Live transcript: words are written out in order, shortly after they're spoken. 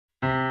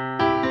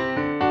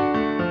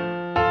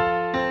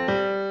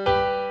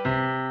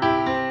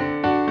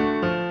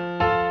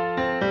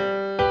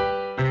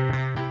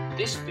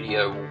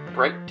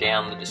break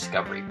down the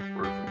discovery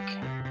rubric.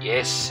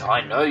 Yes,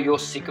 I know you're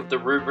sick of the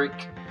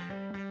rubric,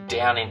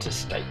 down into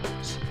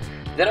statements.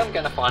 Then I'm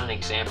going to find an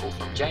example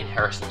from Jane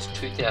Harrison's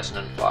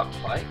 2005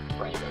 play,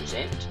 Rainbow's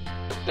End,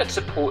 that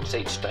supports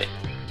each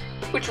statement,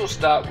 which will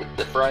start with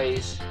the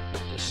phrase,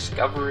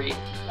 discovery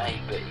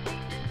may be.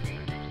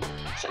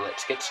 So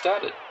let's get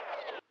started.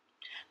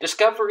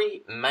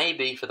 Discovery may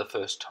be for the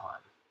first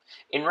time.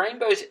 In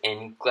Rainbow's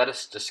End,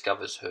 Gladys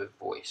discovers her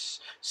voice,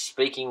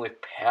 speaking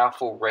with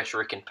powerful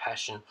rhetoric and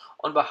passion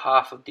on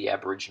behalf of the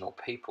Aboriginal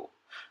people.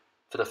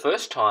 For the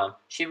first time,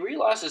 she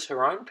realises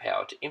her own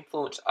power to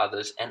influence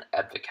others and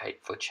advocate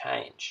for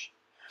change.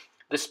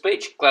 The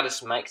speech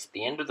Gladys makes at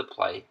the end of the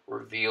play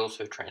reveals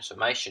her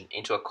transformation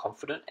into a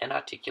confident and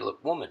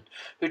articulate woman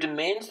who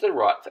demands the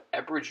right for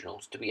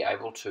Aboriginals to be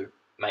able to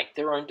make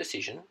their own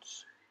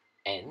decisions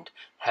and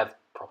have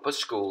proper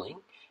schooling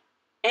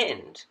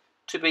and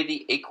to be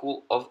the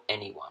equal of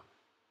anyone.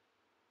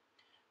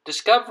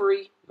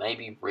 Discovery may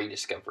be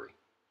rediscovery.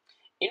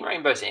 In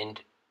Rainbow's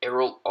End,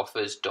 Errol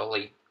offers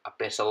Dolly a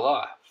better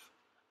life,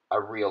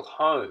 a real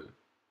home,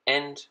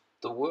 and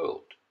the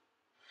world.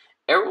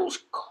 Errol's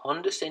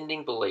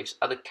condescending beliefs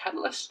are the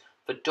catalyst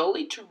for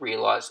Dolly to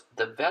realise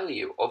the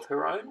value of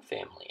her own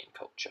family and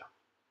culture.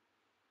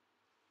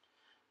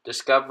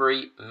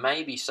 Discovery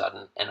may be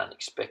sudden and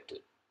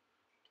unexpected.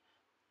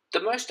 The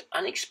most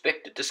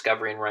unexpected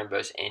discovery in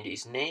Rainbow's End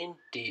is Nan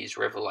Deer's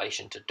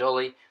revelation to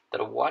Dolly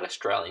that a white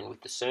Australian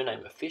with the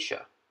surname of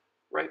Fisher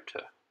raped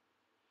her.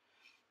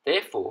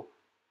 Therefore,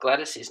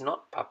 Gladys is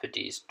not Papa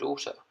Deer's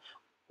daughter,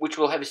 which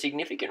will have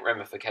significant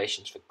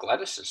ramifications for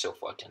Gladys'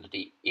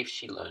 self-identity if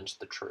she learns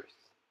the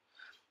truth.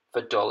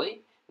 For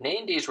Dolly,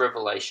 Nan Deer's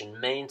revelation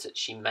means that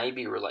she may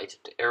be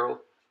related to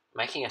Errol,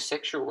 making a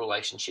sexual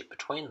relationship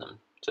between them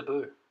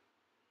taboo.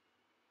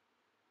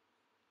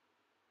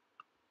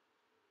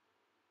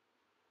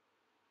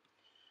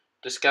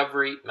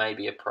 Discovery may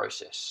be a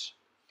process.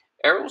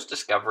 Errol's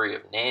discovery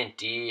of Nan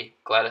Deer,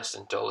 Gladys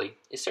and Dolly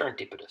is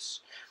serendipitous.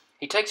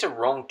 He takes a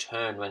wrong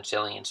turn when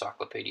selling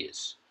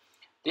encyclopedias.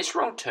 This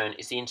wrong turn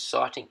is the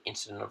inciting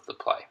incident of the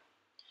play.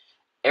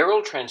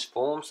 Errol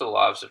transforms the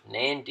lives of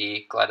Nan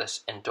Deer,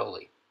 Gladys and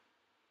Dolly,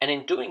 and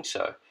in doing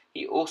so,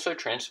 he also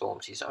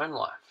transforms his own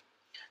life.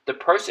 The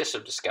process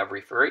of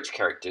discovery for each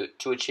character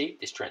to achieve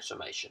this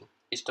transformation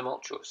is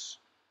tumultuous.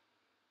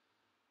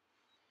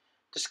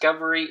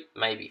 Discovery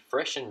may be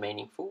fresh and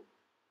meaningful,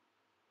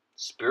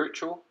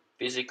 spiritual,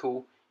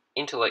 physical,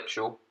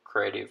 intellectual,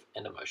 creative,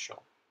 and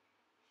emotional.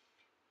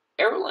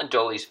 Errol and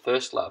Dolly's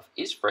first love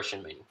is fresh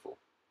and meaningful,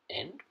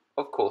 and,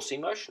 of course,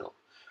 emotional.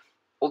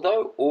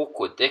 Although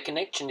awkward, their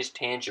connection is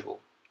tangible.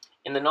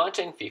 In the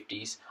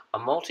 1950s, a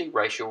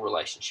multiracial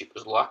relationship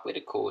was likely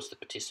to cause the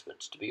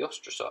participants to be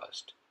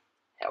ostracised.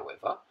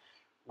 However,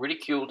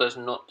 ridicule does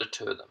not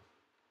deter them.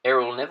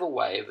 Errol never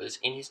wavers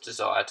in his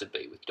desire to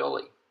be with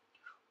Dolly.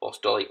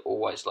 Whilst Dolly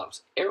always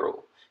loves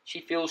Errol,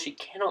 she feels she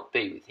cannot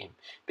be with him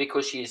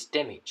because she is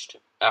damaged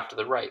after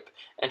the rape,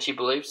 and she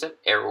believes that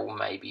Errol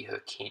may be her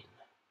kin.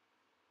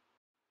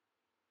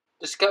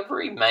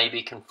 Discovery may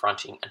be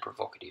confronting and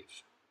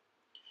provocative.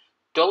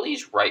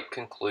 Dolly's rape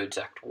concludes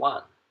Act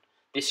 1.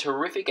 This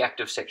horrific act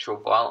of sexual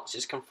violence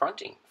is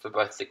confronting for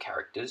both the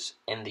characters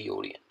and the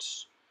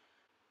audience.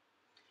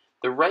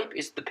 The rape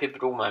is the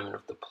pivotal moment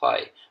of the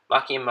play,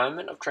 marking a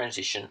moment of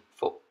transition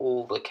for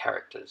all the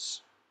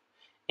characters.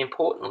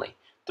 Importantly,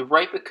 the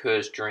rape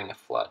occurs during a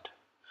flood.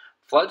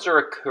 Floods are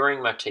a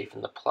recurring motif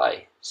in the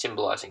play,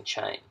 symbolising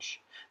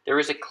change. There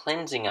is a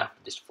cleansing after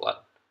this flood.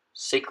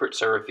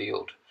 Secrets are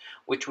revealed,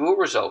 which will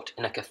result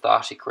in a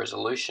cathartic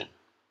resolution.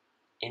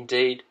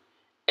 Indeed,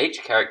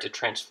 each character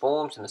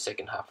transforms in the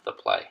second half of the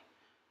play.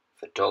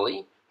 For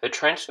Dolly, her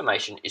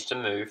transformation is to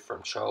move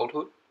from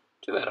childhood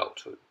to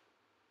adulthood.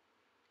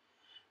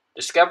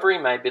 Discovery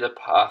may be the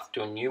path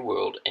to a new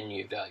world and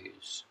new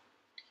values.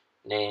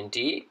 Nan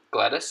Deer,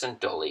 Gladys and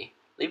Dolly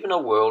live in a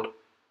world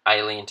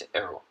alien to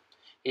Errol.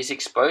 His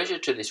exposure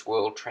to this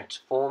world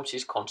transforms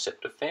his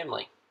concept of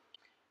family.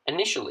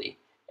 Initially,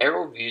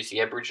 Errol views the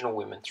Aboriginal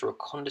women through a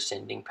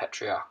condescending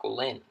patriarchal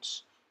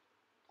lens.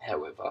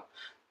 However,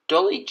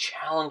 Dolly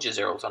challenges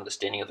Errol's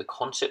understanding of the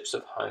concepts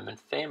of home and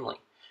family,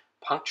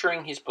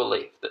 puncturing his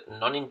belief that the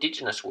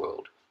non-Indigenous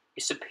world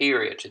is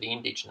superior to the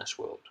Indigenous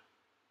world.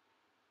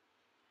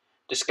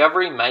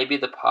 Discovery may be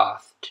the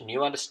path to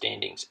new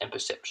understandings and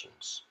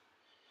perceptions.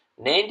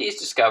 Nan Deer's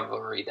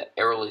discovery that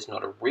Errol is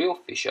not a real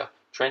Fisher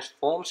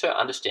transforms her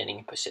understanding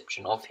and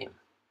perception of him.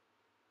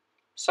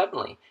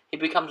 Suddenly, he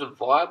becomes a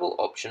viable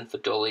option for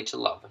Dolly to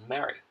love and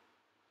marry.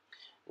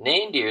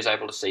 Nan Deer is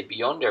able to see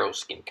beyond Errol's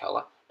skin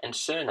colour and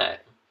surname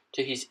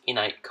to his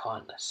innate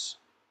kindness.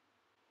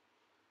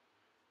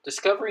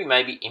 Discovery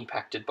may be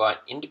impacted by an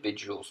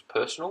individual's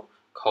personal,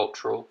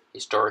 cultural,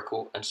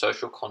 historical and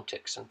social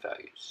contexts and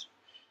values.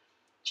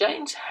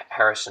 Jane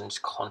Harrison's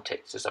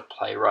context as a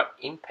playwright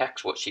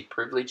impacts what she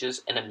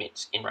privileges and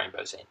omits in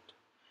Rainbow's End.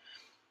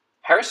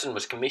 Harrison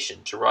was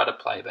commissioned to write a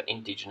play about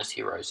Indigenous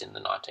heroes in the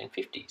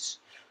 1950s.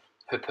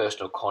 Her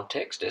personal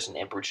context as an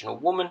Aboriginal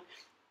woman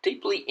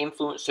deeply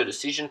influenced her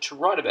decision to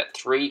write about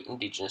 3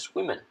 Indigenous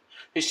women,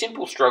 whose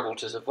simple struggle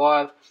to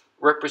survive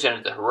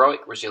represented the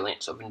heroic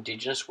resilience of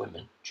Indigenous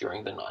women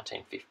during the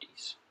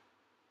 1950s.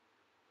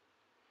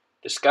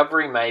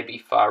 Discovery may be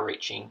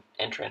far-reaching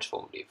and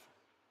transformative.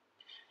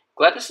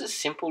 Gladys's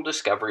simple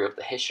discovery of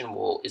the Hessian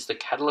Wall is the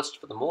catalyst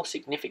for the more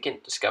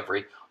significant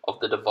discovery of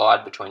the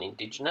divide between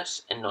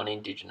Indigenous and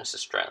non-Indigenous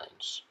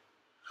Australians.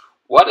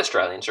 White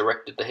Australians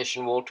erected the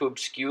Hessian Wall to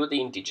obscure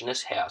the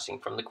Indigenous housing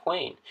from the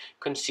Queen,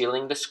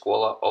 concealing the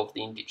squalor of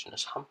the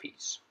Indigenous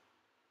humpies.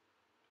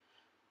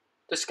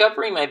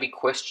 Discovery may be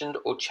questioned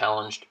or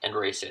challenged and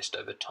reassessed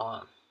over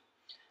time.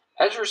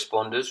 As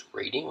responders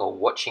reading or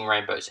watching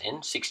Rainbow's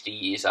End 60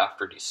 years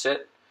after it is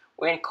set,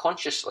 we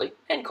unconsciously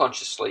and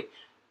consciously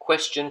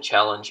question,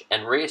 challenge,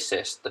 and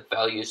reassess the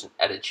values and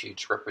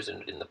attitudes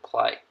represented in the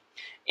play.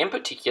 In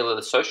particular,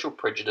 the social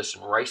prejudice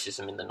and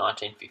racism in the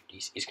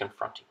 1950s is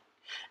confronting,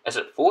 as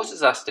it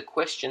forces us to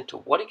question to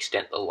what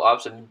extent the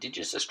lives of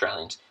Indigenous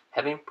Australians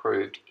have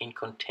improved in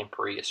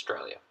contemporary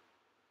Australia.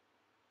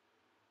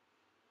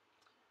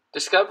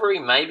 Discovery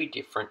may be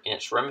different in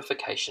its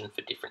ramification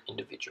for different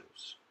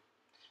individuals.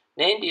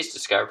 Nandy's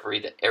discovery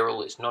that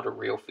Errol is not a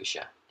real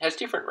fisher has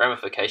different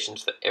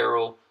ramifications for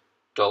Errol,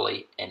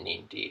 Dolly, and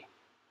Nandy.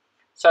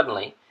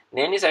 Suddenly,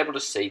 Nan is able to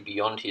see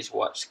beyond his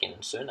white skin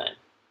and surname,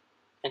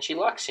 and she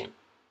likes him.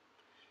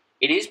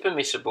 It is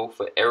permissible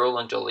for Errol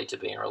and Dolly to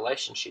be in a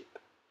relationship.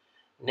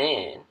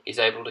 Nan is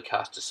able to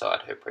cast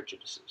aside her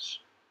prejudices.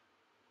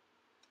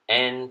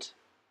 And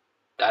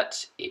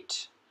that's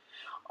it.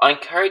 I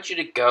encourage you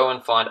to go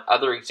and find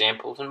other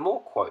examples and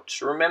more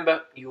quotes.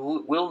 Remember,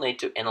 you will need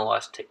to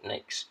analyse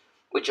techniques,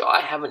 which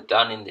I haven't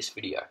done in this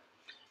video.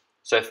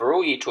 So for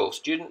all Year 12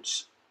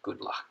 students, good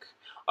luck.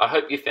 I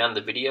hope you found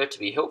the video to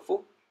be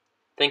helpful.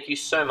 Thank you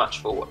so much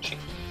for watching.